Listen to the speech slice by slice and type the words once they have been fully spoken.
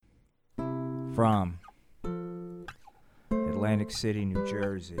from Atlantic City, New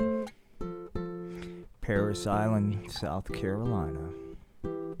Jersey, Paris Island, South Carolina,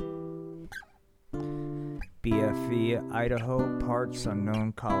 BFE, Idaho, parts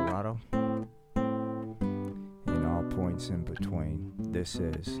unknown, Colorado, and all points in between. This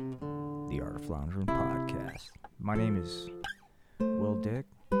is the Art of Floundering Podcast. My name is Will Dick,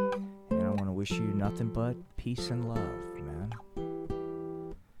 and I want to wish you nothing but peace and love, man.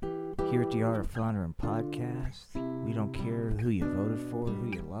 Here at the Art of Floundering Podcast, we don't care who you voted for, who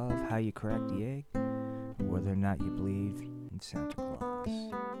you love, how you cracked the egg, or whether or not you believe in Santa Claus.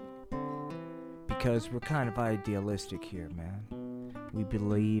 Because we're kind of idealistic here, man. We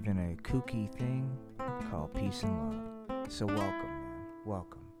believe in a kooky thing called peace and love. So welcome, man.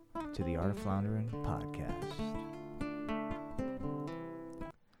 Welcome to the Art of Floundering Podcast.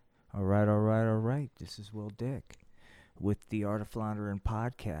 All right. This is Will Dick with the Art of Floundering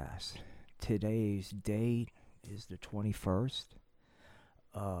Podcast. Today's date is the 21st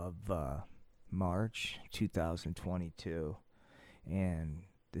of March 2022, and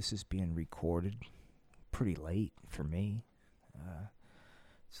this is being recorded pretty late for me.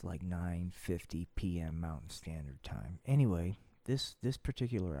 It's like 9:50 p.m. Mountain Standard Time. Anyway, this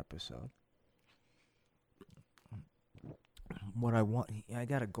particular episode, what I want, I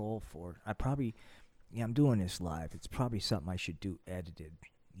got a goal for it. I'm doing this live. It's probably something I should do edited,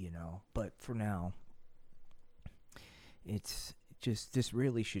 But for now, it's just, this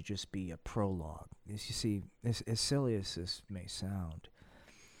really should just be a prologue. As you see, as silly as this may sound,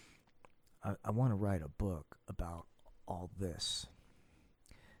 I want to write a book about all this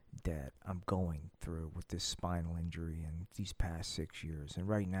that I'm going through with this spinal injury in these past 6 years. And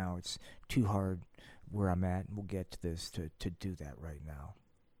right now it's too hard where I'm at, and we'll get to this, to do that right now.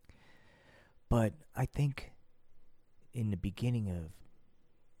 But I think in the beginning of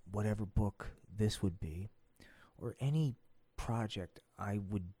whatever book this would be, or any project I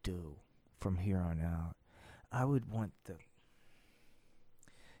would do from here on out, I would want the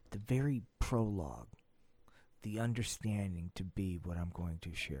very prologue, the understanding, to be what I'm going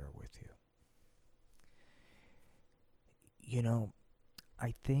to share with you.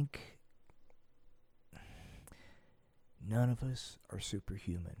 I think none of us are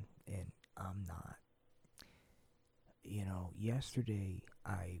superhuman, and I'm not. Yesterday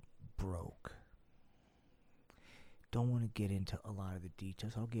I broke. Don't want to get into a lot of the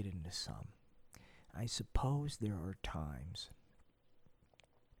details. I'll get into some. I suppose there are times,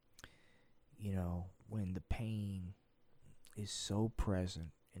 when the pain is so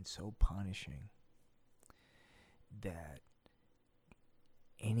present and so punishing that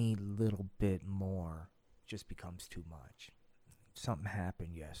any little bit more just becomes too much. Something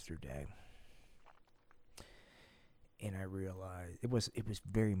happened yesterday, and I realized it was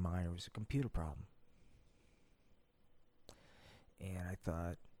very minor. It was a computer problem. And I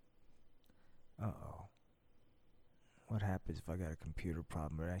thought, what happens if I got a computer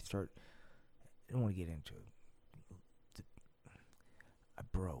problem? And I don't want to get into it. I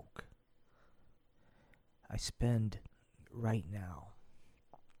broke. I spend right now,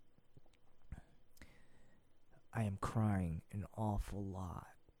 I am crying an awful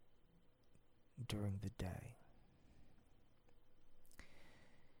lot during the day.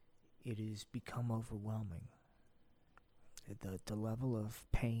 It has become overwhelming. The level of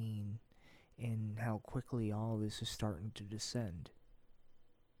pain and how quickly all this is starting to descend.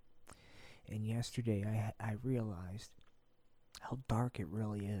 And yesterday I realized how dark it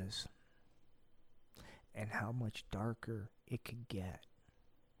really is, and how much darker it could get.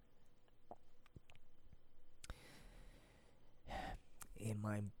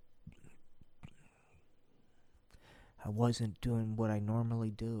 I wasn't doing what I normally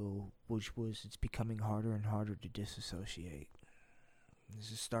do, which was, it's becoming harder and harder to disassociate.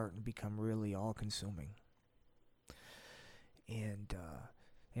 This is starting to become really all-consuming. And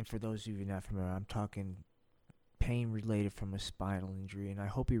for those of you not familiar, I'm talking pain related from a spinal injury, and I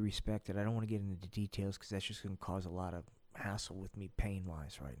hope you respect it. I don't want to get into the details because that's just going to cause a lot of hassle with me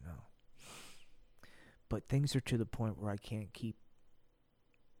pain-wise right now. But things are to the point where I can't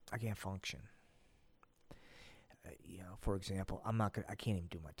function. For example, I can't even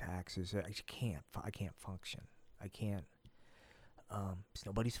do my taxes. I can't function. I can't. It's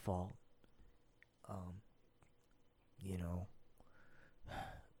nobody's fault.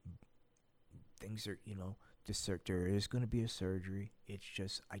 Things are, there is going to be a surgery. It's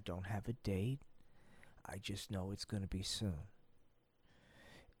just, I don't have a date. I just know it's going to be soon.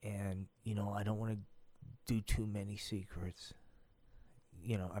 And, I don't want to do too many secrets.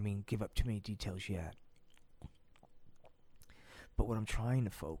 Give up too many details yet. But what I'm trying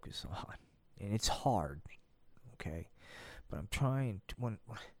to focus on and it's hard, okay? But I'm trying to,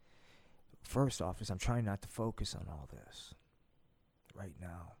 first off, is I'm trying not to focus on all this right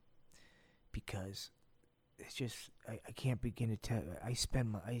now, because it's just, I can't begin to tell. It's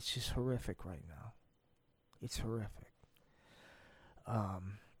just horrific right now. It's horrific.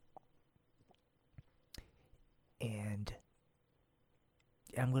 And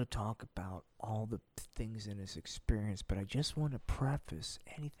I'm going to talk about all the things in this experience, but I just want to preface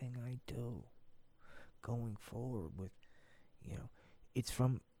anything I do going forward with, it's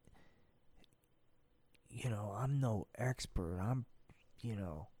from, I'm no expert. I'm,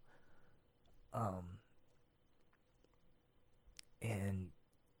 and,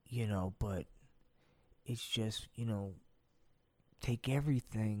 but it's just, take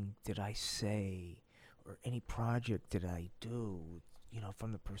everything that I say or any project that I do,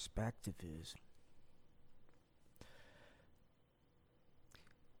 from the perspective is,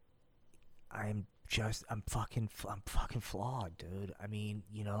 I'm fucking flawed, dude.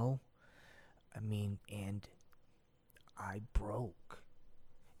 And I broke.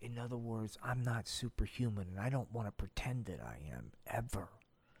 In other words, I'm not superhuman, and I don't want to pretend that I am, ever.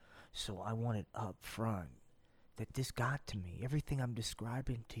 So I want it up front that this got to me. Everything I'm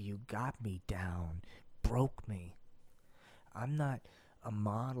describing to you got me down, broke me. I'm not a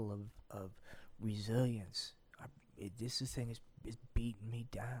model of resilience. This thing is beating me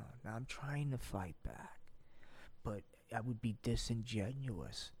down. Now I'm trying to fight back, but I would be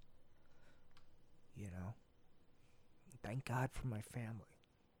disingenuous. Thank God for my family.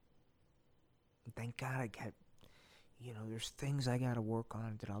 Thank God I got, there's things I got to work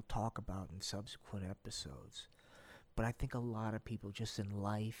on that I'll talk about in subsequent episodes. But I think a lot of people just in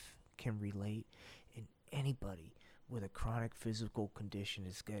life can relate, and anybody with a chronic physical condition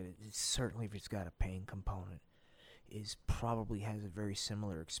certainly if it's got a pain component, probably has a very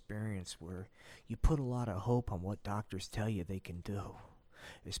similar experience where you put a lot of hope on what doctors tell you they can do,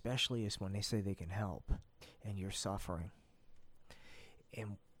 especially is when they say they can help and you're suffering.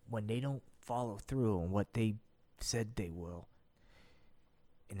 And when they don't follow through on what they said they will,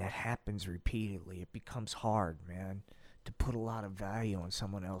 and that happens repeatedly, it becomes hard, man, to put a lot of value on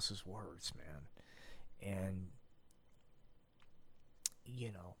someone else's words, man. And,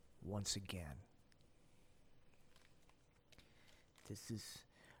 once again,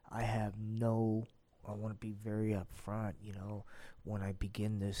 I want to be very upfront, when I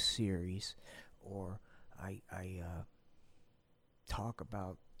begin this series, or I talk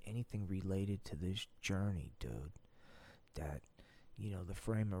about anything related to this journey, dude, that, the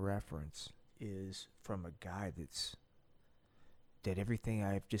frame of reference is from a guy that everything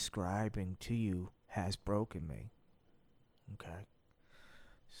I've describing to you has broken me. Okay?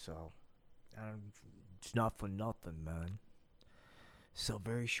 So, it's not for nothing, man. So,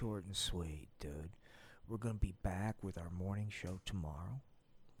 very short and sweet, dude. We're going to be back with our morning show tomorrow,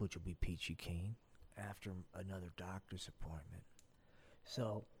 which will be Peachy Keen, after another doctor's appointment.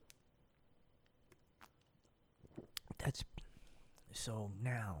 So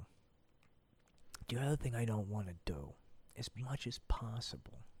now, the other thing I don't want to do, as much as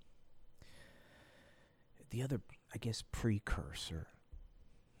possible, the other, precursor,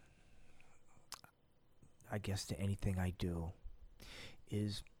 to anything I do,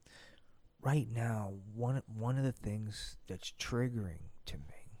 is right now, one of the things that's triggering to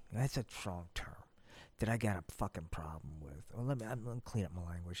me, and that's a strong term, that I got a fucking problem with. Well, I'm gonna clean up my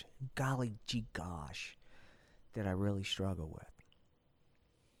language. Golly gee gosh, that I really struggle with.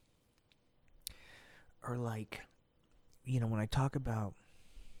 Or when I talk about,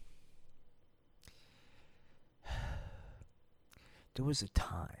 there was a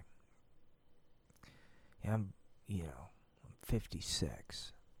time, I'm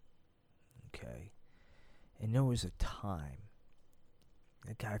 56, okay, and there was a time,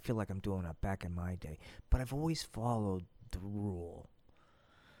 I feel like I'm doing it back in my day, but I've always followed the rule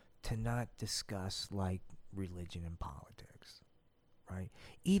to not discuss, religion and politics, right?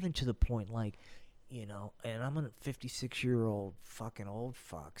 Even to the point, and I'm a 56-year-old fucking old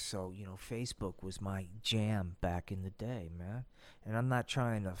fuck, so, Facebook was my jam back in the day, man. And I'm not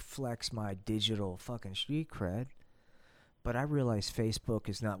trying to flex my digital fucking street cred, but I realize Facebook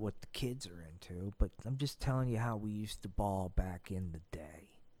is not what the kids are into, but I'm just telling you how we used to ball back in the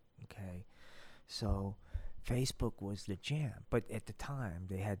day, okay? So, Facebook was the jam, but at the time,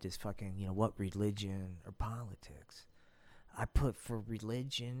 they had this fucking, what religion or politics? I put for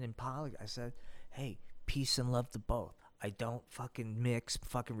religion and politics. I said, hey, peace and love to both. I don't fucking mix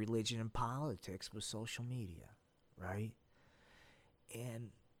fucking religion and politics with social media, right?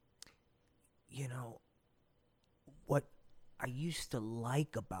 And, what I used to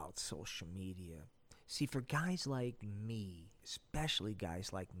like about social media. See, for guys like me, especially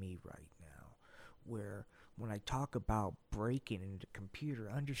guys like me right now, where when I talk about breaking into the computer,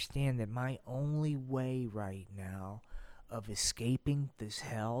 understand that my only way right now of escaping this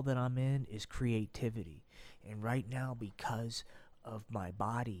hell that I'm in is creativity. And right now, because of my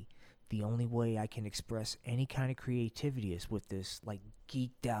body, the only way I can express any kind of creativity is with this like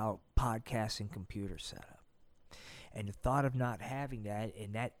geeked out podcasting computer setup. And the thought of not having that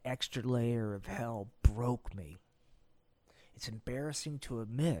and that extra layer of hell broke me. It's embarrassing to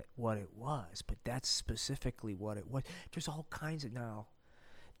admit what it was, but that's specifically what it was. There's all kinds of now.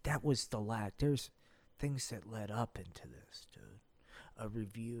 That was the lack. There's things that led up into this, dude. A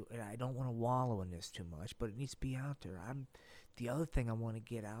review, and I don't want to wallow in this too much, but it needs to be out there. The other thing I want to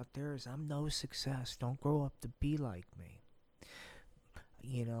get out there is I'm no success. Don't grow up to be like me.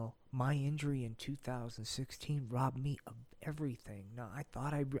 You know, my injury in 2016 robbed me of everything. Now, I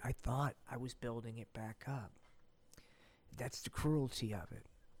thought I was building it back up. That's the cruelty of it.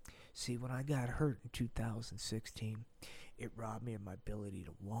 See, when I got hurt in 2016, it robbed me of my ability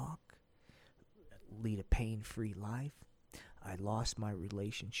to walk, lead a pain-free life. I lost my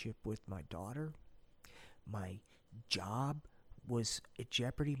relationship with my daughter. My job was at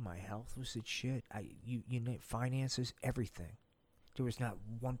jeopardy. My health was at shit. You know, finances, everything. There was not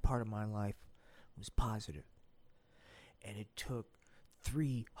one part of my life was positive. And it took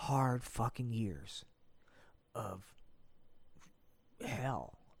 3 hard fucking years of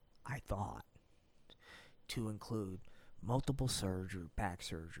hell, I thought, to include multiple back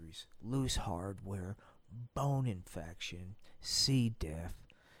surgeries, loose hardware, bone infection, C. diff,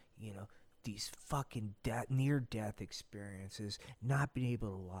 you know, these fucking near-death experiences, not being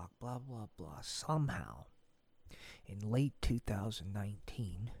able to walk, blah, blah, blah. Somehow, in late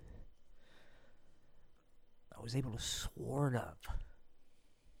 2019, I was able to sort of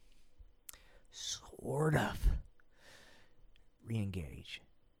re-engage.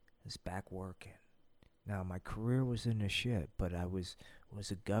 I was back working. Now, my career was in the shit, but it was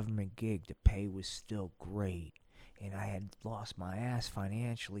a government gig. The pay was still great. And I had lost my ass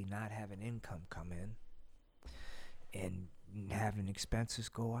financially, not having income come in and having expenses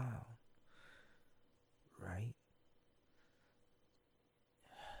go out. Right?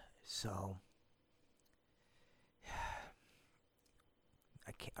 So,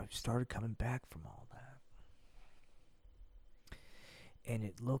 I started coming back from all that. And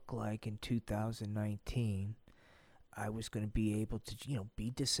it looked like in 2019, I was going to be able to, you know, be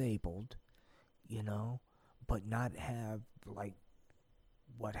disabled, you know, but not have, like,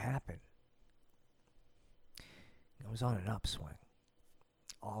 what happened. I was on an upswing.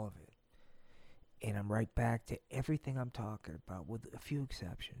 All of it. And I'm right back to everything I'm talking about, with a few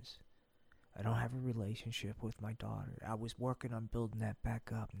exceptions. I don't have a relationship with my daughter. I was working on building that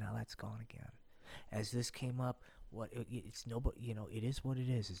back up. Now that's gone again. As this came up, it's nobody, you know, it is what it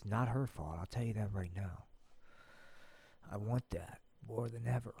is. It's not her fault. I'll tell you that right now. I want that more than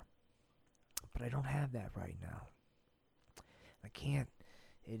ever. But I don't have that right now. I can't.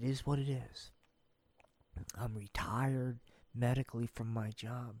 It is what it is. I'm retired medically from my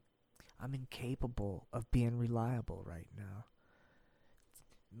job. I'm incapable of being reliable right now.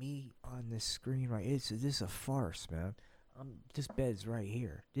 Me on this screen this is a farce, man. This bed's right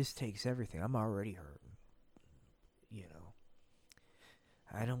here. This takes everything. I'm already hurting. You know.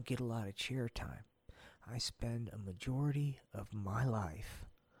 I don't get a lot of chair time. I spend a majority of my life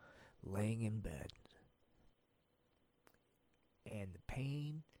laying in bed. And the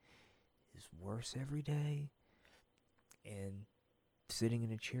pain is worse every day. And sitting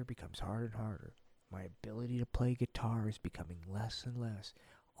in a chair becomes harder and harder. My ability to play guitar is becoming less and less.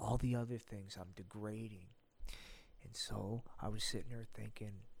 All the other things, I'm degrading. And so I was sitting there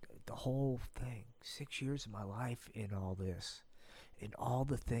thinking, the whole thing, 6 years of my life in all this, in all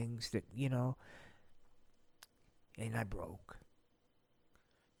the things that, you know, and I broke.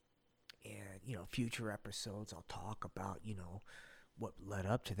 And, you know, future episodes I'll talk about, you know, what led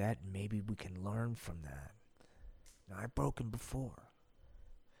up to that, and maybe we can learn from that. Now, I've broken before.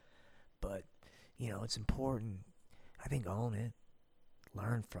 But, you know, it's important. I think own it.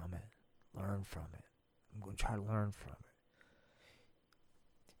 Learn from it. Learn from it. I'm going to try to learn from it.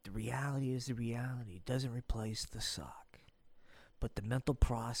 The reality is the reality. It doesn't replace the suck. But the mental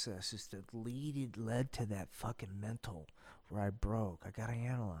processes that led to that fucking mental where I broke, I got to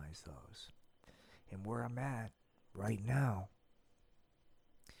analyze those. And where I'm at right now,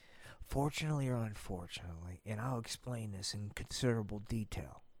 fortunately or unfortunately, and I'll explain this in considerable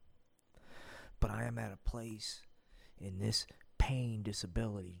detail, but I am at a place in this pain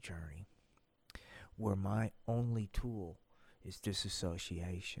disability journey where my only tool is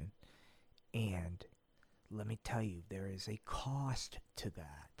disassociation. And let me tell you, there is a cost to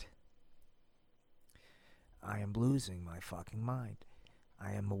that. I am losing my fucking mind.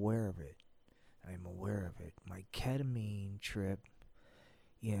 I am aware of it. I am aware of it. My ketamine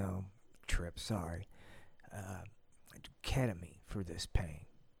ketamine for this pain.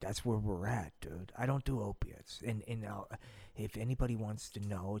 That's where we're at, dude. I don't do opiates. And if anybody wants to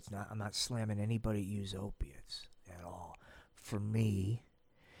know, I'm not slamming anybody that use opiates at all. For me,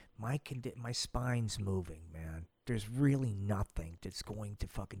 my spine's moving, man. There's really nothing that's going to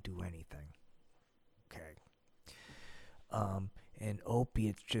fucking do anything. Okay. And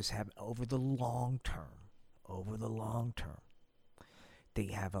opiates just have, over the long term, they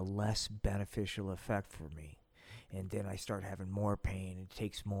have a less beneficial effect for me. And then I start having more pain, it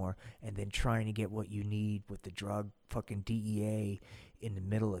takes more, and then trying to get what you need with the drug fucking DEA in the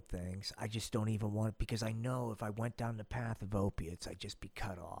middle of things, I just don't even want it, because I know if I went down the path of opiates, I'd just be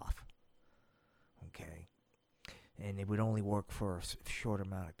cut off. Okay? And it would only work for a short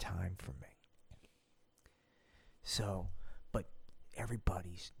amount of time for me. So, but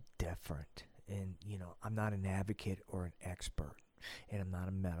everybody's different. And, I'm not an advocate or an expert, and I'm not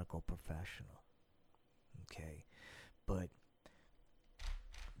a medical professional. Okay? But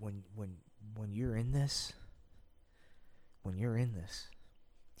when you're in this,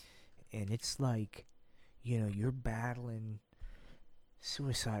 and it's like, you're battling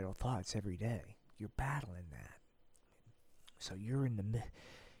suicidal thoughts every day. You're battling that. So you're in the,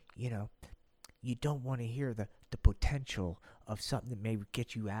 you don't want to hear the potential of something that may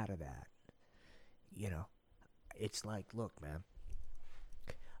get you out of that. It's like, look, man,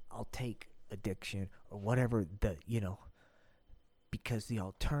 I'll take addiction or whatever because the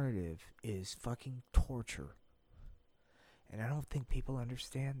alternative is fucking torture. And I don't think people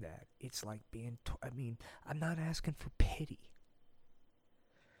understand that. It's like being, I'm not asking for pity.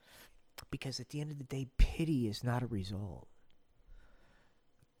 Because at the end of the day, pity is not a result.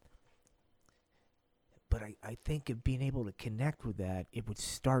 But I think of being able to connect with that, it would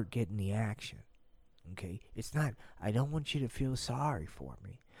start getting the action. Okay? It's not, I don't want you to feel sorry for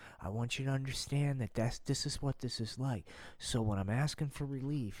me. I want you to understand that this is what this is like. So when I'm asking for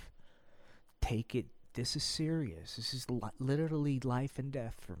relief, take it, this is serious. This is literally life and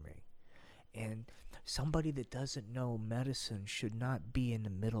death for me. And somebody that doesn't know medicine should not be in the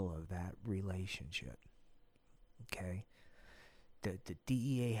middle of that relationship. Okay? The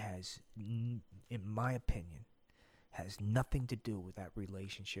DEA has, in my opinion, has nothing to do with that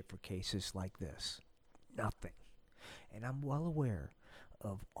relationship for cases like this. Nothing. And I'm well aware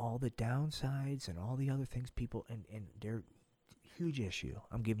of all the downsides and all the other things people, and they're huge issue.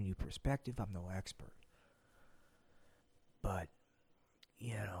 I'm giving you perspective. I'm no expert. But,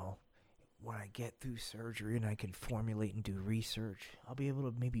 when I get through surgery and I can formulate and do research, I'll be able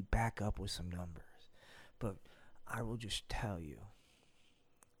to maybe back up with some numbers. But I will just tell you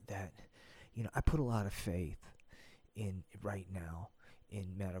that, I put a lot of faith in right now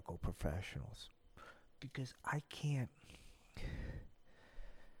in medical professionals, because I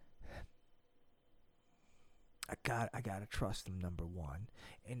gotta trust them, number one,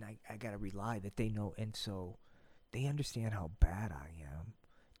 and I gotta rely that they know, and so they understand how bad I am.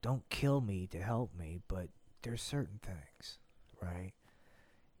 Don't kill me to help me, but there's certain things, right?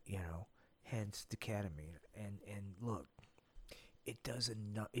 Hence the ketamine, and look, it does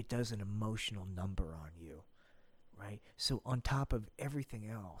an emotional number on you, right? So on top of everything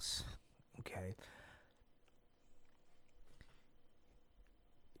else, okay,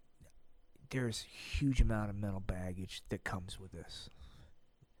 there's huge amount of mental baggage that comes with this.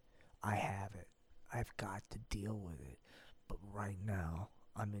 I have it. I've got to deal with it. But right now,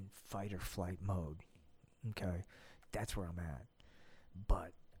 I'm in fight or flight mode. Okay? That's where I'm at.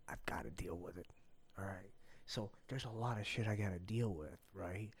 But I've got to deal with it. Alright? So there's a lot of shit I got to deal with,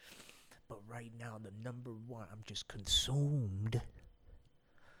 right? But right now, the number one, I'm just consumed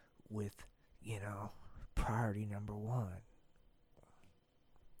with, priority number one.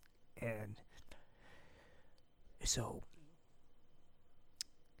 And so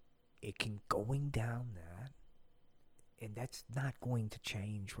it can going down that, and that's not going to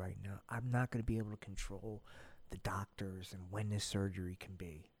change right now. I'm not going to be able to control the doctors and when this surgery can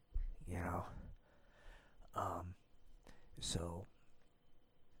be, so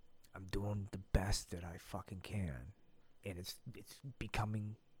I'm doing the best that I fucking can, and it's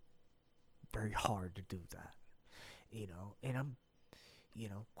becoming very hard to do that, and I'm,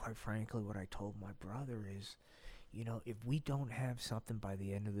 quite frankly, what I told my brother is, if we don't have something by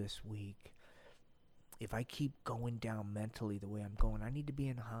the end of this week, if I keep going down mentally the way I'm going, I need to be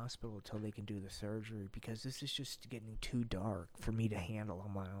in the hospital until they can do the surgery, because this is just getting too dark for me to handle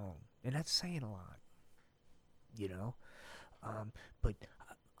on my own. And that's saying a lot, you know? But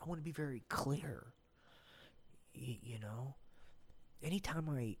I want to be very clear, you know? Anytime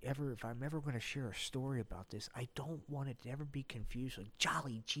if I'm ever going to share a story about this, I don't want it to ever be confused with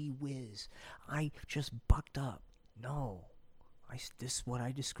jolly gee whiz, I just bucked up. No. This, what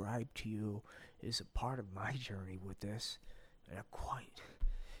I described to you, is a part of my journey with this. And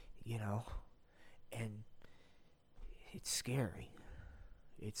and it's scary.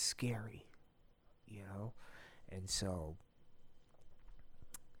 It's scary, and so,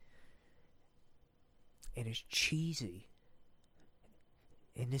 and it's cheesy.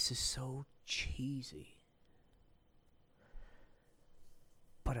 And this is so cheesy.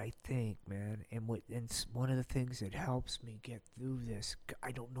 But I think, man, and one of the things that helps me get through this,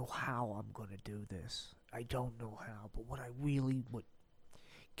 I don't know how I'm going to do this. I don't know how, but what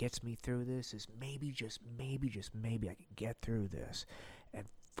gets me through this is maybe, just maybe I can get through this and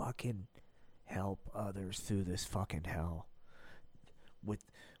fucking help others through this fucking hell with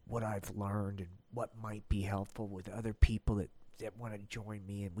what I've learned and what might be helpful with other people that want to join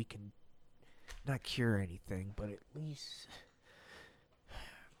me, and we can not cure anything, but at least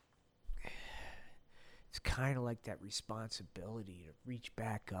it's kind of like that responsibility to reach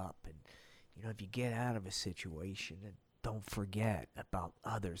back up. And if you get out of a situation, and don't forget about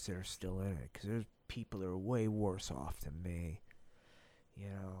others that are still in it, because there's people that are way worse off than me,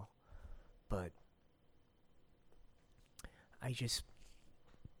 but I just,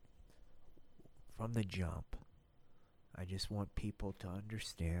 from the jump, I just want people to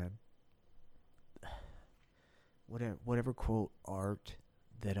understand whatever quote art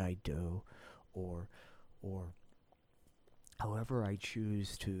that I do, or however I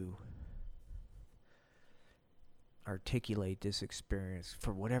choose to articulate this experience,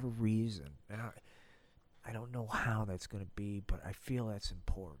 for whatever reason. And I don't know how that's going to be, but I feel that's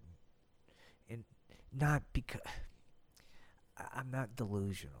important. And not because I'm not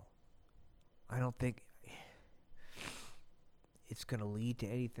delusional. I don't think it's going to lead to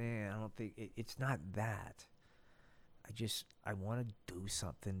anything. I don't think it's not that. I want to do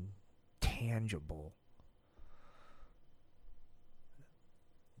something tangible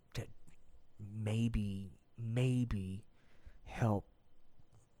to maybe help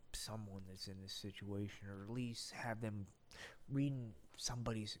someone that's in this situation, or at least have them reading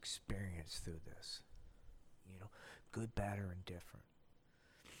somebody's experience through this. Good, bad, or indifferent.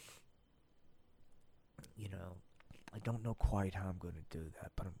 I don't know quite how I'm going to do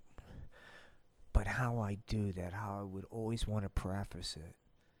that, but how I do that, how I would always want to preface it,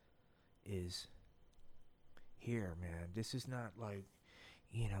 is, here, man, this is not like,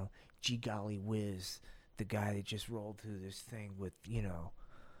 gee golly whiz, the guy that just rolled through this thing with,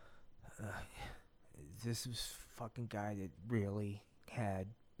 this is fucking guy that really had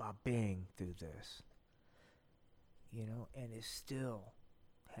Bob Bing through this, and is still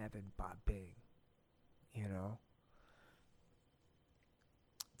having Bob Bing,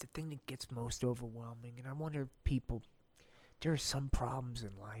 The thing that gets most overwhelming, and I wonder if there are some problems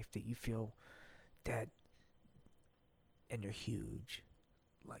in life that you feel that, and they're huge,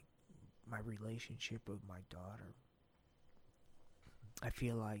 like my relationship with my daughter. I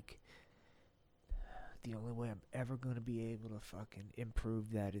feel like the only way I'm ever going to be able to fucking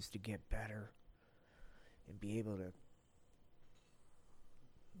improve that is to get better and be able to,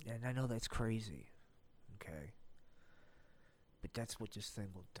 and I know that's crazy, okay? But that's what this thing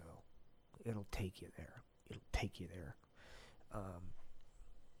will do. It'll take you there.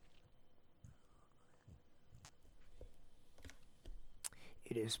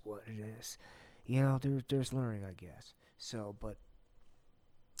 It is what it is. There's learning, I guess. So, but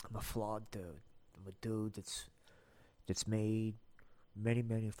I'm a flawed dude. I'm a dude that's made many,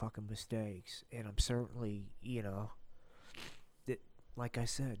 many fucking mistakes. And I'm certainly, that, like I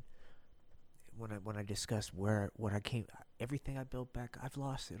said, when I discussed what I came, everything I built back, I've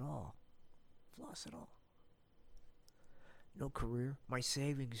lost it all. No career. My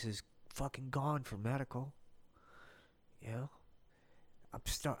savings is fucking gone for medical. I'm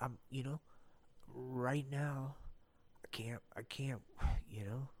right now, I can't,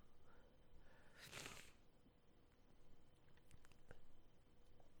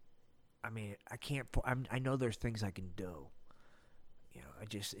 I mean, I know there's things I can do.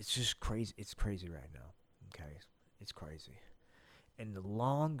 It's just crazy. It's crazy right now. Okay? It's crazy. And the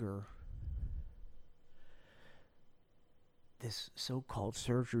longer this so-called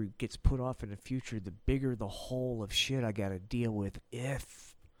surgery gets put off in the future, the bigger the hole of shit I gotta deal with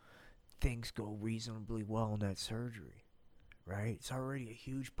if things go reasonably well in that surgery, right? It's already a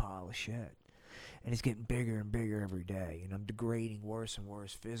huge pile of shit. And it's getting bigger and bigger every day. And I'm degrading worse and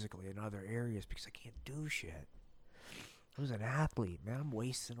worse physically in other areas because I can't do shit. I was an athlete, man. I'm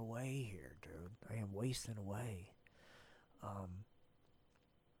wasting away here, dude. I am wasting away.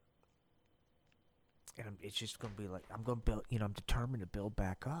 And it's just going to be like, I'm going to build, I'm determined to build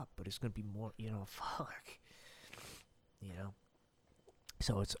back up. But it's going to be more, fuck.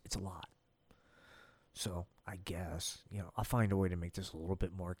 So it's a lot. So I guess, I'll find a way to make this a little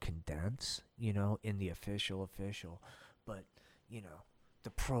bit more condensed, in the official. But, the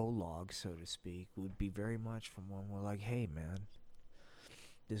prologue, so to speak, would be very much from one where like, hey, man,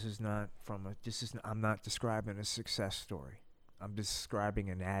 I'm not describing a success story. I'm describing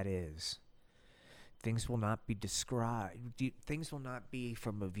an ad is. Things will not be described. Things will not be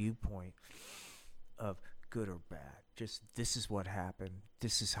from a viewpoint of good or bad. Just this is what happened.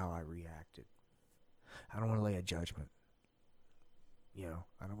 This is how I reacted. I don't want to lay a judgment.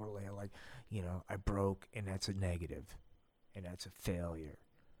 I don't want to lay it like, I broke and that's a negative and that's a failure.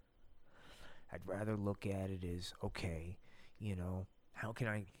 I'd rather look at it as, okay, how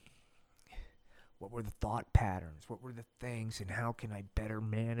can what were the thought patterns? What were the things and how can I better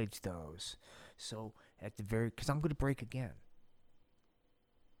manage those? So because I'm going to break again.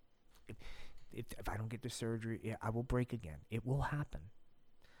 If I don't get the surgery, yeah, I will break again. It will happen.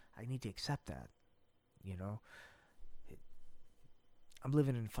 I need to accept that. I'm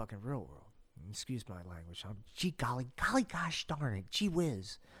living in the fucking real world. Excuse my language. Gee golly gosh darn it, gee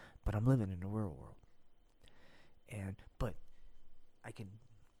whiz. But I'm living in the real world. But I can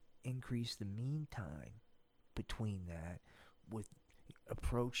increase the mean time between that with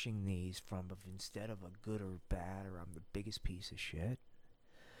approaching these from instead of a good or bad or I'm the biggest piece of shit,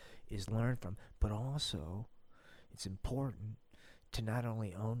 is learn from. But also, it's important to not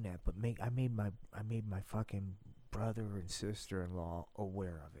only own that, but I made my fucking brother and sister-in-law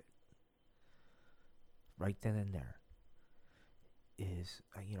aware of it. Right then and there.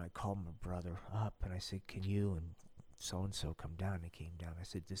 I called my brother up and I said, can you and so-and-so come down? They came down. I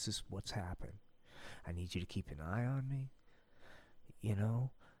said, this is what's happened. I need you to keep an eye on me.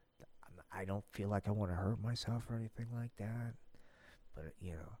 I don't feel like I want to hurt myself or anything like that. But,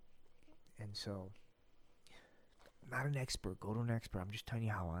 and so, I'm not an expert. Go to an expert. I'm just telling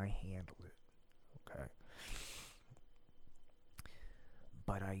you how I handled it. Okay?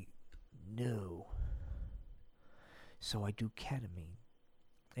 But I knew. So I do ketamine.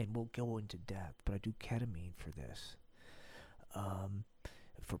 And we'll go into depth, but I do ketamine for this.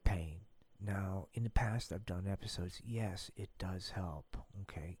 For pain. Now, in the past, I've done episodes. Yes, it does help.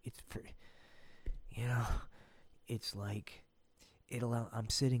 Okay? It's for, it's like, I'm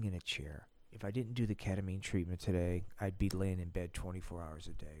sitting in a chair. If I didn't do the ketamine treatment today, I'd be laying in bed 24 hours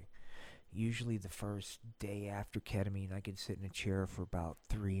a day. Usually the first day after ketamine, I can sit in a chair for about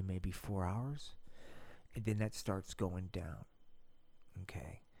 3, maybe 4 hours. And then that starts going down.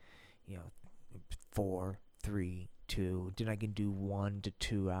 Okay. 4, 3, 2. Then I can do 1 to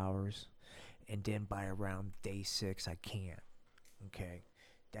 2 hours. And then by around day 6, I can't. Okay.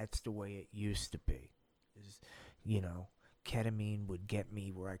 That's the way it used to be. Ketamine would get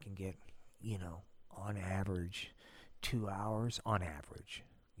me where I can get, on average, 2 hours on average.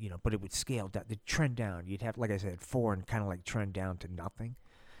 But it would scale down, the trend down. You'd have, like I said, 4 and kind of like trend down to nothing.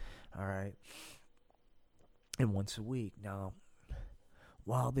 All right. And once a week. Now,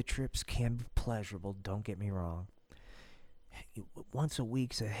 while the trips can be pleasurable, don't get me wrong, once a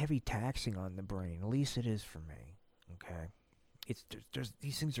week's a heavy taxing on the brain. At least it is for me. Okay. There's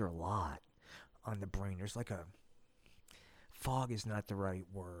these things are a lot on the brain. There's like a fog is not the right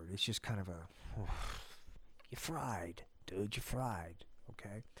word. It's just kind of you're fried, dude. You're fried.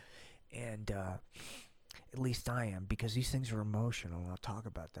 Okay. And at least I am, because these things are emotional. And I'll talk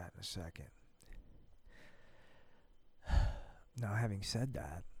about that in a second. Now, having said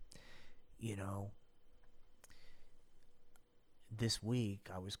that, this week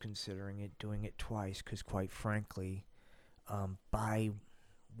I was considering doing it twice, because quite frankly, by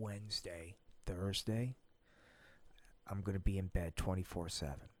Wednesday, Thursday, I'm going to be in bed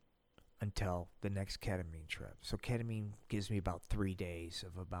 24/7 until the next ketamine trip. So ketamine gives me about 3 days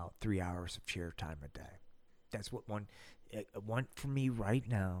of about 3 hours of chair time a day. That's what one for me right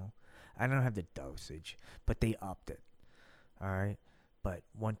now. I don't have the dosage, but they upped it. All right, but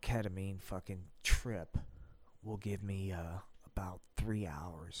one ketamine fucking trip will give me about 3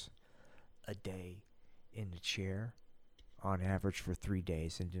 hours a day in the chair on average for 3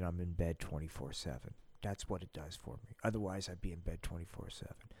 days, and then I'm in bed 24/7. That's what it does for me. Otherwise, I'd be in bed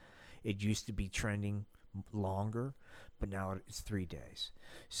 24/7. It used to be trending longer, but now it's 3 days.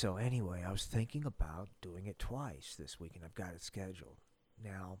 So anyway, I was thinking about doing it twice this week, and I've got it scheduled.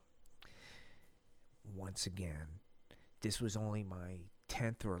 Now, once again, this was only my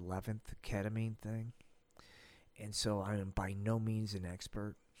 10th or 11th ketamine thing, and so I am by no means an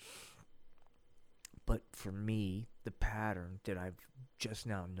expert. But for me, the pattern that I'm just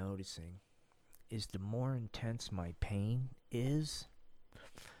now noticing is the more intense my pain is,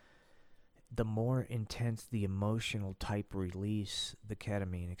 the more intense the emotional type release the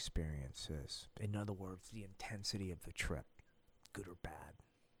ketamine experience is. In other words, the intensity of the trip, good or bad.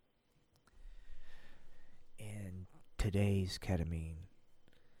 And today's ketamine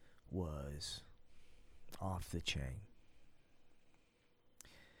was off the chain,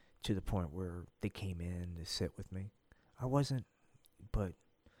 to the point where they came in to sit with me. I wasn't, but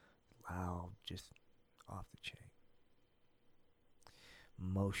loud, just off the chain.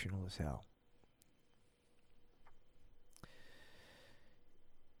 Emotional as hell.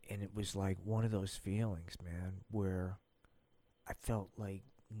 And it was like one of those feelings, man, where I felt like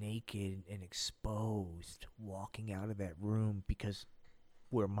naked and exposed walking out of that room, because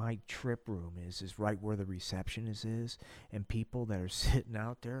where my trip room is right where the receptionist is, and people that are sitting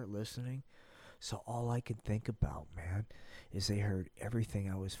out there listening. So all I could think about, man, is they heard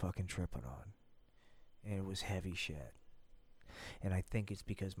everything I was fucking tripping on. And it was heavy shit. And I think it's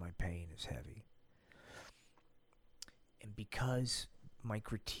because my pain is heavy. And because my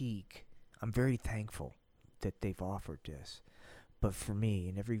critique, I'm very thankful that they've offered this. But for me,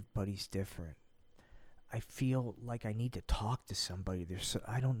 and everybody's different, I feel like I need to talk to somebody.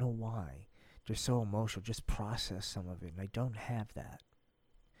 I don't know why. They're so emotional. Just process some of it. And I don't have that.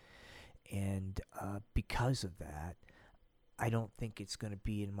 And because of that, I don't think it's going to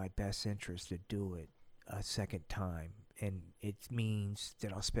be in my best interest to do it a second time. And it means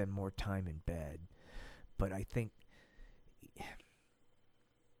that I'll spend more time in bed. But I think,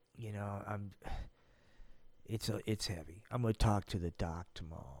 it's heavy. I'm going to talk to the doc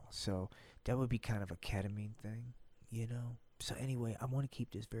tomorrow. So that would be kind of a ketamine thing, So anyway, I want to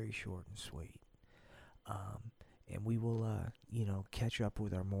keep this very short and sweet. And we will, catch up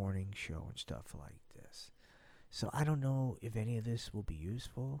with our morning show and stuff like this. So I don't know if any of this will be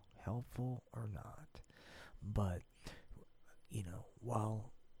useful, helpful, or not. But,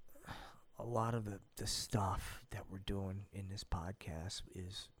 while a lot of the stuff that we're doing in this podcast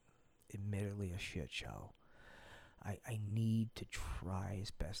is admittedly a shit show, I need to try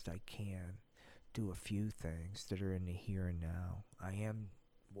as best I can do a few things that are in the here and now. I am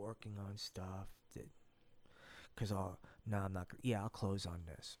working on stuff that, I'm not, I'll close on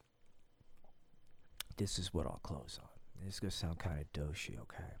this. This is what I'll close on. This is going to sound kind of douchey,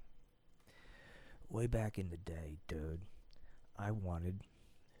 okay? Way back in the day, dude, I wanted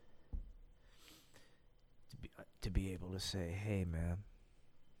to be able to say, hey, man,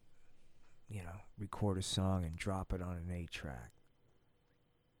 record a song and drop it on an 8-track.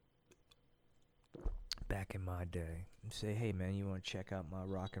 Back in my day. And say, hey, man, you want to check out my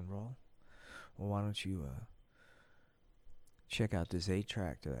rock and roll? Well, why don't you check out this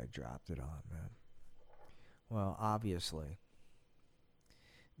 8-track that I dropped it on, man? Well, obviously,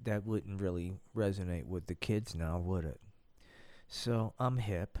 that wouldn't really resonate with the kids now, would it? So, I'm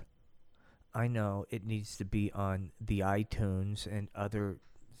hip. I know it needs to be on the iTunes and other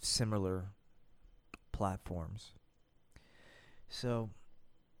similar platforms. So,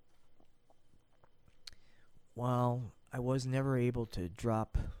 while I was never able to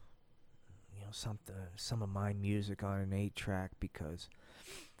drop, some of my music on an 8-track because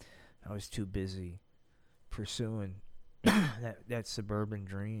I was too busy pursuing that suburban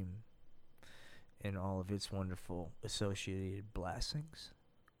dream and all of its wonderful associated blessings.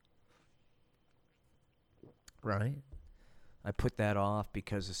 Right? I put that off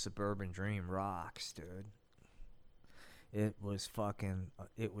because the suburban dream rocks, dude. It was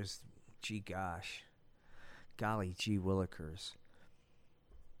golly gee willikers.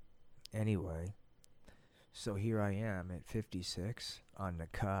 Anyway, so here I am at 56 on the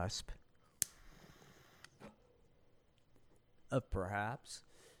cusp of perhaps,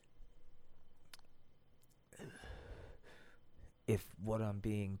 if what I'm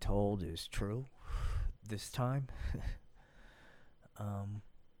being told is true this time,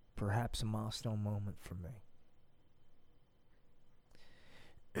 perhaps a milestone moment for me.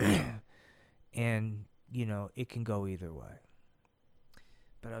 And, it can go either way.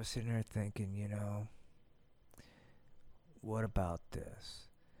 But I was sitting there thinking, what about this?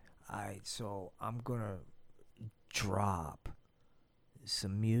 So I'm going to drop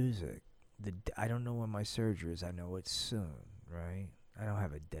some music. I don't know when my surgery is. I know it's soon, right? I don't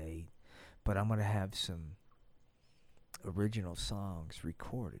have a date. But But I'm gonna have some original songs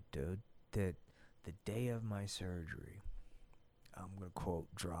recorded, dude. That the day of my surgery, I'm gonna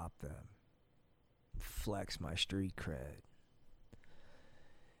quote drop them, flex my street cred.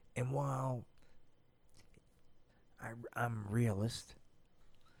 And while I'm a realist,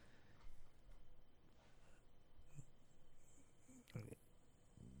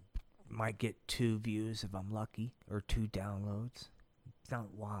 might get 2 views if I'm lucky, or 2 downloads. It's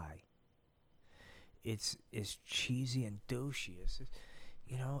not why. It's cheesy and douchey.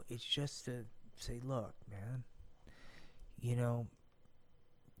 It's just to say, look, man,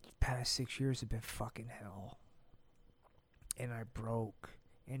 past 6 years have been fucking hell. And I broke,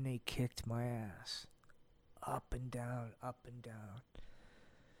 and they kicked my ass. Up and down, up and down.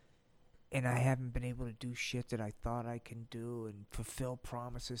 And I haven't been able to do shit that I thought I can do and fulfill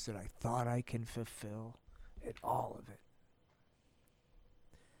promises that I thought I can fulfill. And all of it.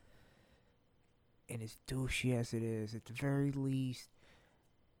 And as douchey as it is, at the very least,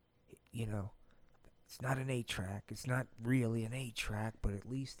 it's not an 8-track. It's not really an 8-track, but at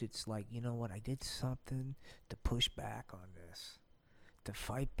least it's like, you know what, I did something to push back on this. To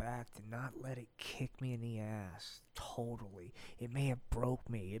fight back, to not let it kick me in the ass. Totally. It may have broke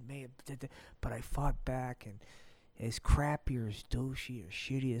me. But I fought back, and as crappy or as douchey or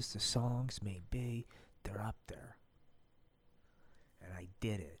shitty as the songs may be, they're up there. And I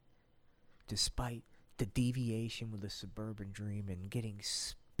did it. Despite the deviation with the Suburban Dream and getting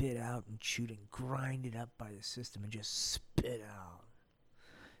spit out and chewed and grinded up by the system and just spit out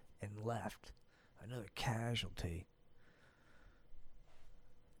and left another casualty.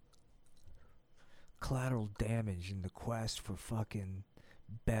 Collateral damage in the quest for fucking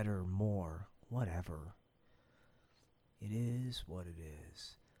better, more, whatever. It is what it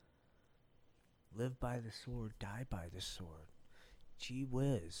is. Live by the sword, die by the sword. Gee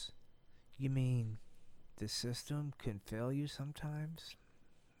whiz. You mean the system can fail you sometimes?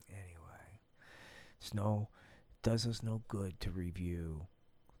 Anyway, does us no good to review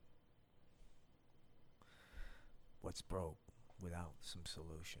what's broke without some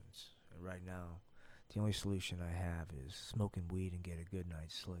solutions. And right now, the only solution I have is smoking weed and get a good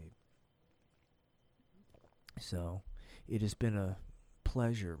night's sleep. So, it has been a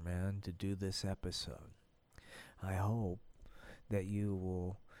pleasure, man, to do this episode. I hope that you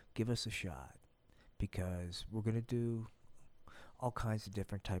will give us a shot, because we're going to do all kinds of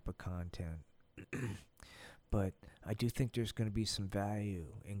different type of content. But I do think there's going to be some value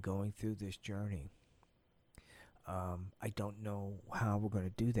in going through this journey. I don't know how we're going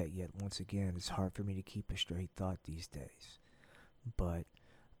to do that yet. Once again, it's hard for me to keep a straight thought these days. But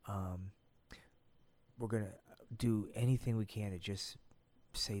we're going to do anything we can to just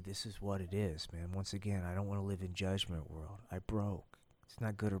say this is what it is, man. Once again, I don't want to live in judgment world. I broke. It's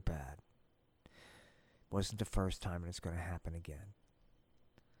not good or bad. It wasn't the first time, and it's going to happen again.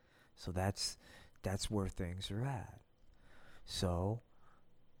 So that's where things are at. So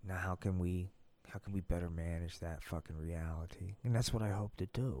now how can we better manage that fucking reality? And that's what I hope to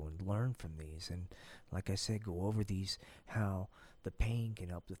do, and learn from these. And like I said, go over these, how the pain can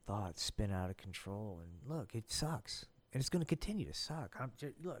help the thoughts spin out of control. And look, it sucks. And it's going to continue to suck.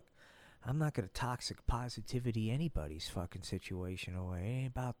 I'm not going to toxic positivity anybody's fucking situation away. It ain't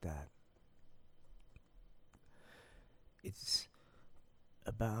about that. It's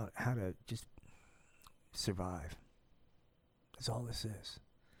about how to just survive. That's all this is.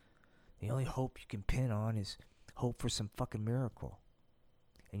 The only hope you can pin on is hope for some fucking miracle.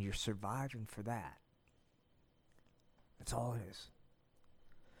 And you're surviving for that. That's all it is.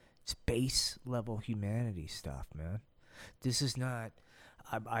 It's base level humanity stuff, man. This is not,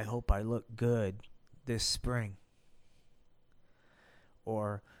 I hope I look good this spring.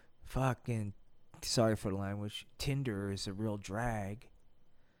 Or fucking, sorry for the language, Tinder is a real drag.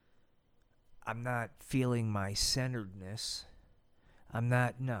 I'm not feeling my centeredness. No,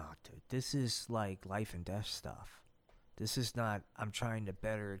 dude, this is like life and death stuff. This is not, I'm trying to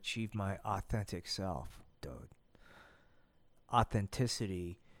better achieve my authentic self, dude.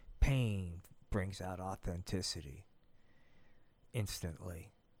 Authenticity, pain brings out authenticity.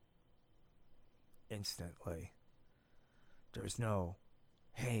 Instantly. There's no,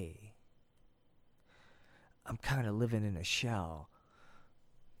 hey, I'm kind of living in a shell.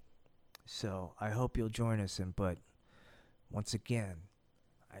 So I hope you'll join us but once again,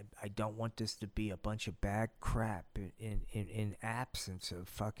 I don't want this to be a bunch of bad crap in absence of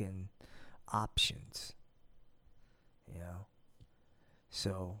fucking options.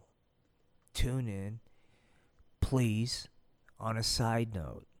 So tune in. Please, on a side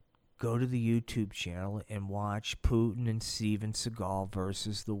note, go to the YouTube channel and watch Putin and Steven Seagal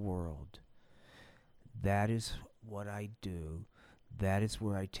versus the world. That is what I do. That is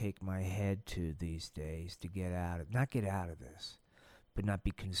where I take my head to these days to get out of, not get out of this, but not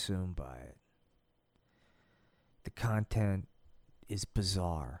be consumed by it. The content is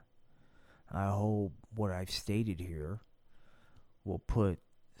bizarre. I hope what I've stated here will put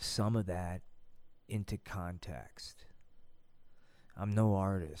some of that into context. I'm no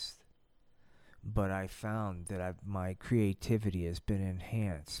artist, but I found that my creativity has been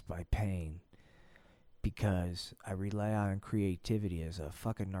enhanced by pain because I rely on creativity as a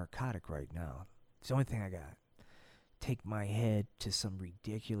fucking narcotic right now. It's the only thing I got. Take my head to some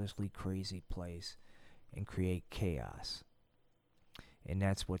ridiculously crazy place and create chaos. And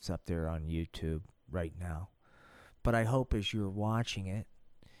that's what's up there on YouTube right now. But I hope as you're watching it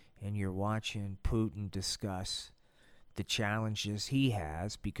and you're watching Putin discuss the challenges he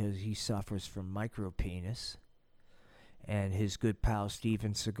has because he suffers from micropenis and his good pal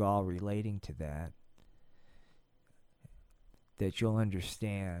Steven Seagal relating to that, that you'll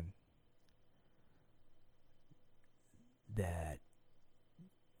understand that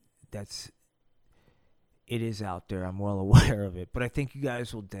it is out there. I'm well aware of it, but I think you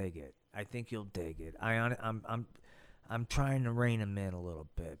guys will dig it. I think you'll dig it. I'm trying to rein them in a little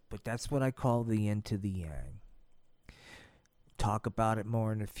bit, but that's what I call the yin to the yang. Talk about it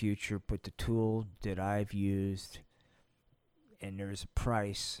more in the future, but the tool that I've used, and there's a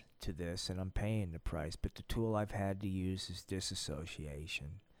price to this, and I'm paying the price, but the tool I've had to use is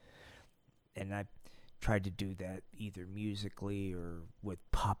disassociation. And I tried to do that either musically or with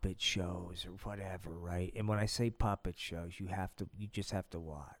puppet shows or whatever, right? And when I say puppet shows, you just have to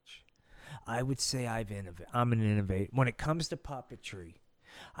watch. I would say I'm an innovator. When it comes to puppetry,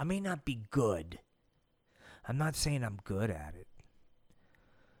 I may not be good. I'm not saying I'm good at it.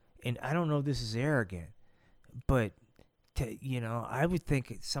 And I don't know if this is arrogant, but I would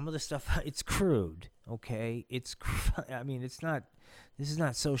think some of the stuff, it's crude, okay? It's not, this is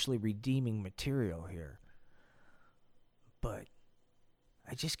not socially redeeming material here. But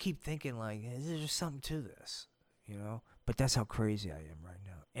I just keep thinking, like, there's something to this, But that's how crazy I am right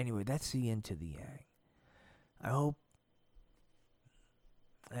now. Anyway, that's the yin to the yang. I hope.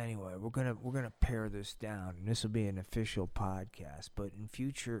 Anyway, we're gonna pare this down, and this will be an official podcast. But in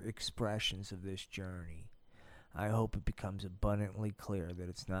future expressions of this journey, I hope it becomes abundantly clear that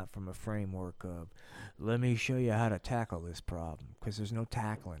it's not from a framework of, let me show you how to tackle this problem, because there's no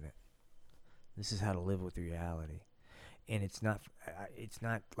tackling it. This is how to live with reality. And it's not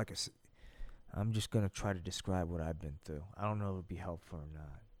like I'm just going to try to describe what I've been through. I don't know if it'll be helpful or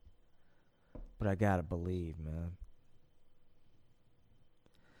not. But I got to believe, man.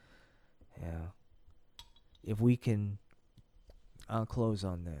 Yeah. If we can, I'll close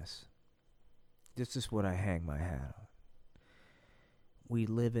on this. This is what I hang my hat on. We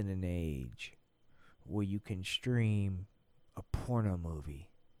live in an age where you can stream a porno movie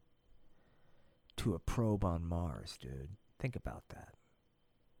to a probe on Mars, dude. Think about that.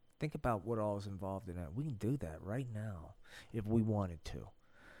 Think about what all is involved in that. We can do that right now if we wanted to.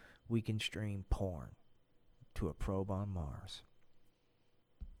 We can stream porn to a probe on Mars.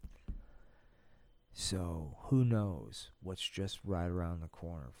 So, who knows what's just right around the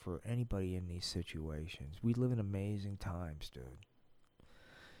corner for anybody in these situations. We live in amazing times, dude.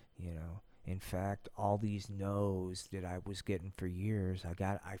 In fact, all these no's that I was getting for years, I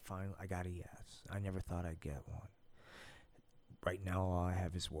got a yes. I never thought I'd get one. Right now, all I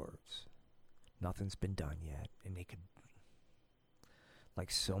have is words. Nothing's been done yet, and they could,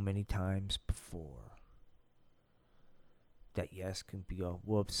 like so many times before, that yes can be a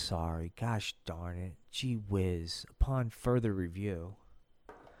whoops, sorry, gosh darn it, gee whiz. Upon further review,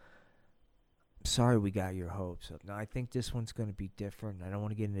 I'm sorry we got your hopes up. Now, I think this one's going to be different. I don't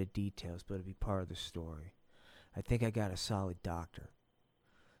want to get into details, but it'll be part of the story. I think I got a solid doctor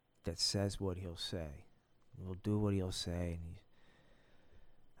that says what he'll say. Will do what he'll say, and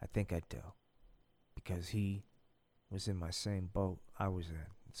I think I do. Because he was in my same boat I was in.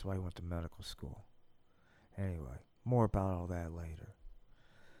 That's why he went to medical school. Anyway, more about all that later.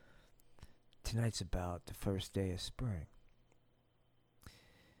 Tonight's about the first day of spring.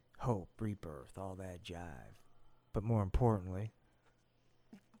 Hope, rebirth, all that jive. But more importantly,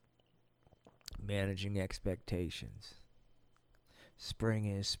 managing expectations. Spring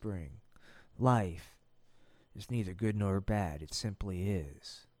is spring. Life is neither good nor bad. It simply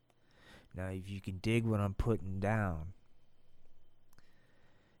is. Now, if you can dig what I'm putting down,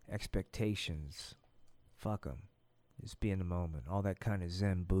 expectations, fuck 'em. Just be in the moment. All that kind of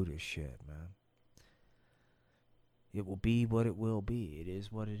Zen Buddhist shit, man. It will be what it will be. It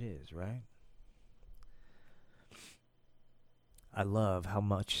is what it is, right? I love how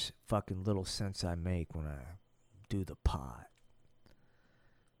much fucking little sense I make when I do the pod.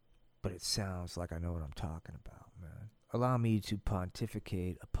 But it sounds like I know what I'm talking about, man. Allow me to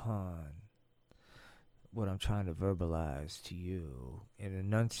pontificate upon what I'm trying to verbalize to you and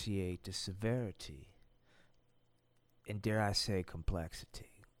enunciate the severity and, dare I say,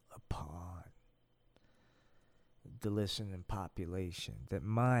 complexity upon the listening population that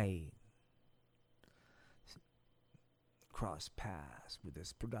might cross paths with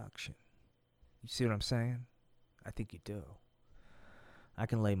this production. You see what I'm saying? I think you do. I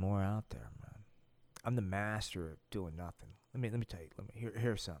can lay more out there, man. I'm the master of doing nothing. Let me tell you.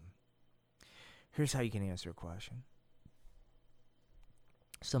 Here's something. Here's how you can answer a question.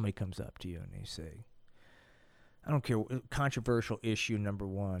 Somebody comes up to you and they say, I don't care, controversial issue number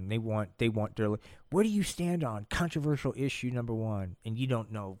one. They want their, where do you stand on controversial issue number one? And you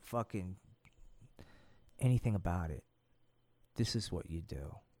don't know fucking anything about it. This is what you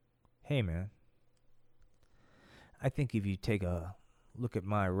do. Hey, man. I think if you take a look at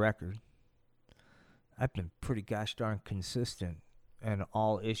my record, I've been pretty gosh darn consistent in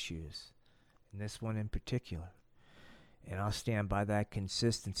all issues, and this one in particular. And I'll stand by that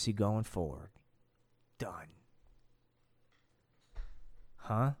consistency going forward. Done.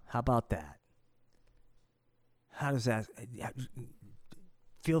 Huh? How about that? How does that...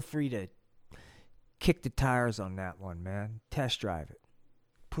 Feel free to kick the tires on that one, man. Test drive it.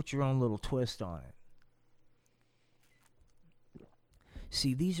 Put your own little twist on it.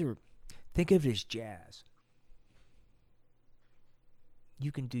 See, these are... Think of it as jazz.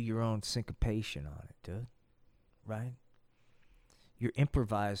 You can do your own syncopation on it, dude. Right? You're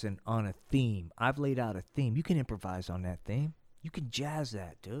improvising on a theme. I've laid out a theme. You can improvise on that theme. You can jazz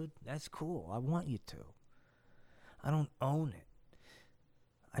that, dude. That's cool. I want you to. I don't own it.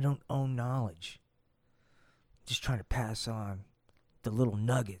 I don't own knowledge. I'm just trying to pass on the little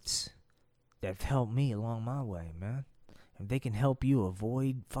nuggets that have helped me along my way, man. And they can help you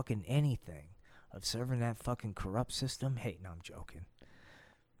avoid fucking anything of serving that fucking corrupt system. Hey, no, I'm joking.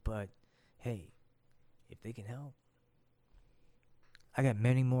 But, hey, if they can help, I got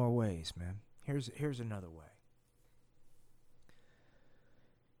many more ways, man. Here's another way.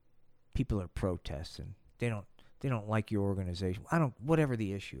 People are protesting. They don't like your organization. Whatever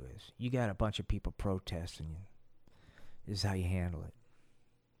the issue is. You got a bunch of people protesting. This is how you handle it.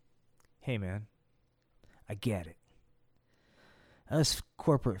 Hey, man, I get it. Us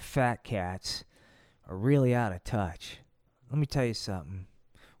corporate fat cats are really out of touch. Let me tell you something.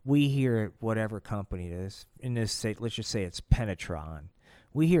 We here at whatever company it is, in this state, let's just say it's Penetron.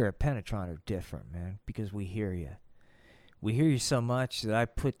 We here at Penetron are different, man, because we hear you. We hear you so much that I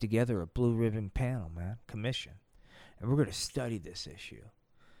put together a blue ribbon panel, man, commission. And we're going to study this issue.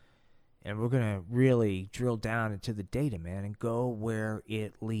 And we're going to really drill down into the data, man, and go where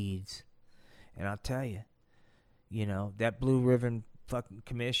it leads. And I'll tell you, that blue ribbon fucking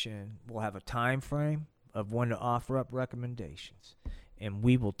commission will have a time frame of when to offer up recommendations. And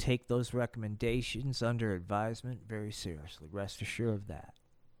we will take those recommendations under advisement very seriously. Rest assured of that.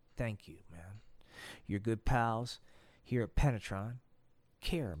 Thank you, man. You're good pals here at Penetron.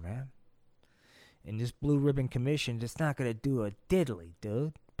 Care, man. And this blue ribbon commission just not going to do a diddly,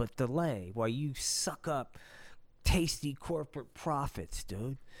 dude, but delay while you suck up tasty corporate profits,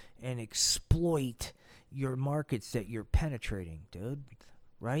 dude, and exploit your markets that you're penetrating, dude,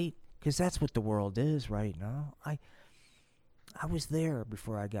 right? Because that's what the world is right now. I was there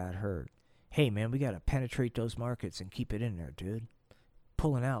before I got hurt. Hey, man, we got to penetrate those markets and keep it in there, dude.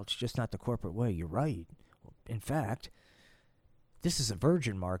 Pulling out's just not the corporate way. You're right. In fact, this is a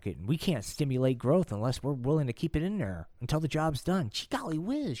virgin market, and we can't stimulate growth unless we're willing to keep it in there until the job's done. Gee golly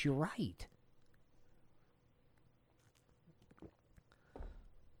whiz, you're right.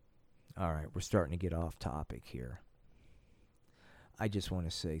 All right, we're starting to get off topic here. I just want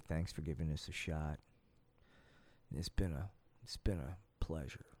to say thanks for giving this a shot. It's been a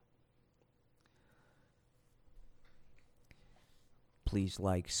pleasure. Please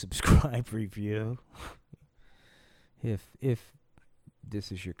like, subscribe, review. If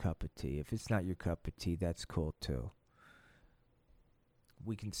this is your cup of tea. If it's not your cup of tea, that's cool too.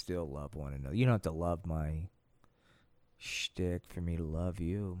 We can still love one another. You don't have to love my shtick for me to love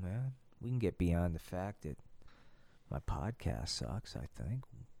you, man. We can get beyond the fact that my podcast sucks, I think.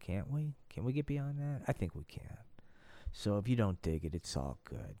 Can't we? Can we get beyond that? I think we can. So if you don't dig it, it's all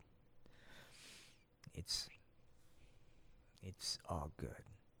good. It's all good.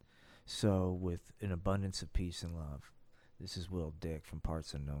 So with an abundance of peace and love, this is Will Dick from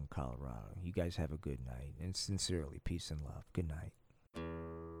Parts Unknown, Colorado. You guys have a good night. And sincerely, peace and love. Good night.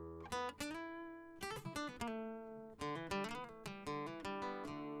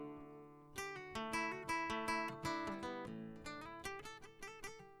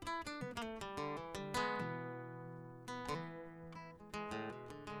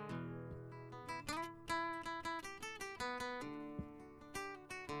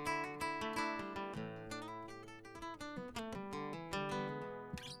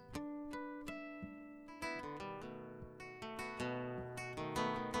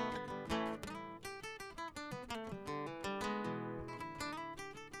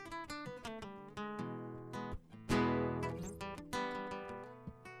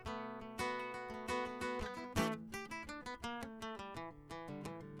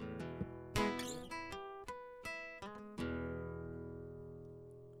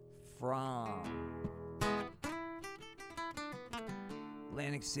 from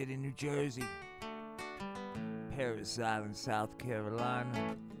Atlantic City, New Jersey, Parris Island, South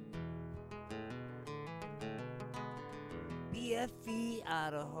Carolina, BFE,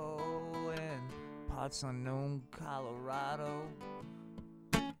 Idaho, and parts unknown, Colorado,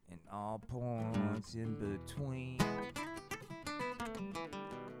 and all points in between.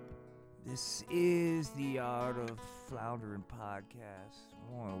 This is the Art of Floundering podcast.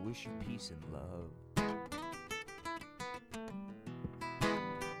 I want to wish you peace and love.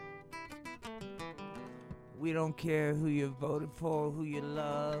 We don't care who you voted for, who you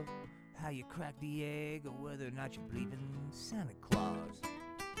love, how you crack the egg, or whether or not you believe in Santa Claus.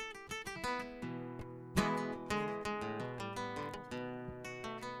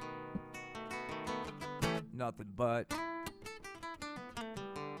 Nothing but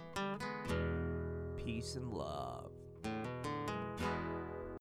peace and love.